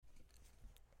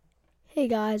Hey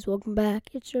guys, welcome back.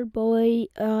 It's your boy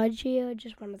Gia.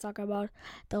 Just want to talk about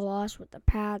the loss with the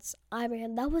Pats. I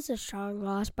mean, that was a strong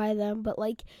loss by them, but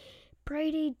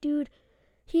Brady, dude,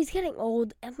 he's getting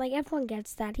old, and everyone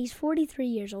gets that. He's 43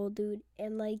 years old, dude,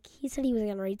 and he said he was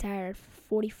gonna retire at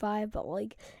 45, but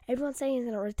everyone's saying he's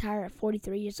gonna retire at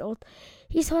 43 years old.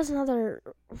 He still has another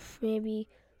maybe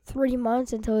 3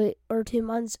 months or 2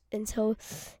 months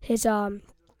his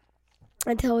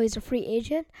until he's a free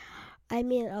agent. I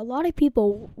mean, a lot of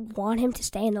people want him to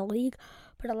stay in the league,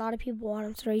 but a lot of people want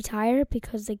him to retire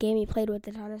because the game he played with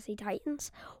the Tennessee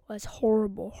Titans was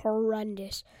horrible,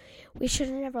 horrendous. We should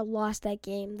have never lost that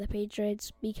game, the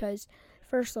Patriots, because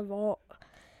first of all,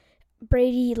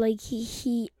 Brady,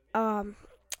 the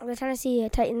Tennessee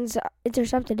Titans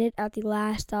intercepted it at the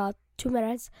last 2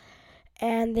 minutes,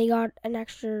 and they got an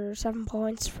extra 7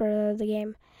 points for the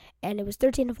game, and it was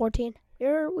 13-14.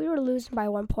 We were losing by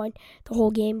 1 point the whole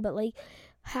game, but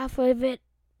half of it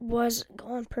was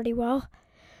going pretty well.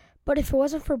 But if it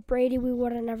wasn't for Brady, we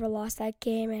would have never lost that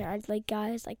game. And I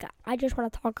just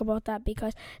want to talk about that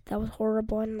because that was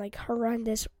horrible and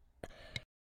horrendous,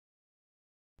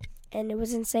 and it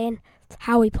was insane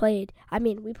how we played. I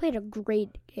mean, we played a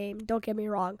great game. Don't get me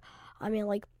wrong. I mean,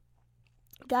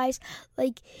 guys,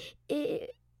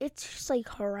 it's just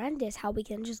horrendous how we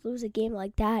can just lose a game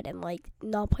like that and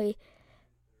not play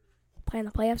in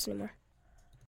the playoffs anymore.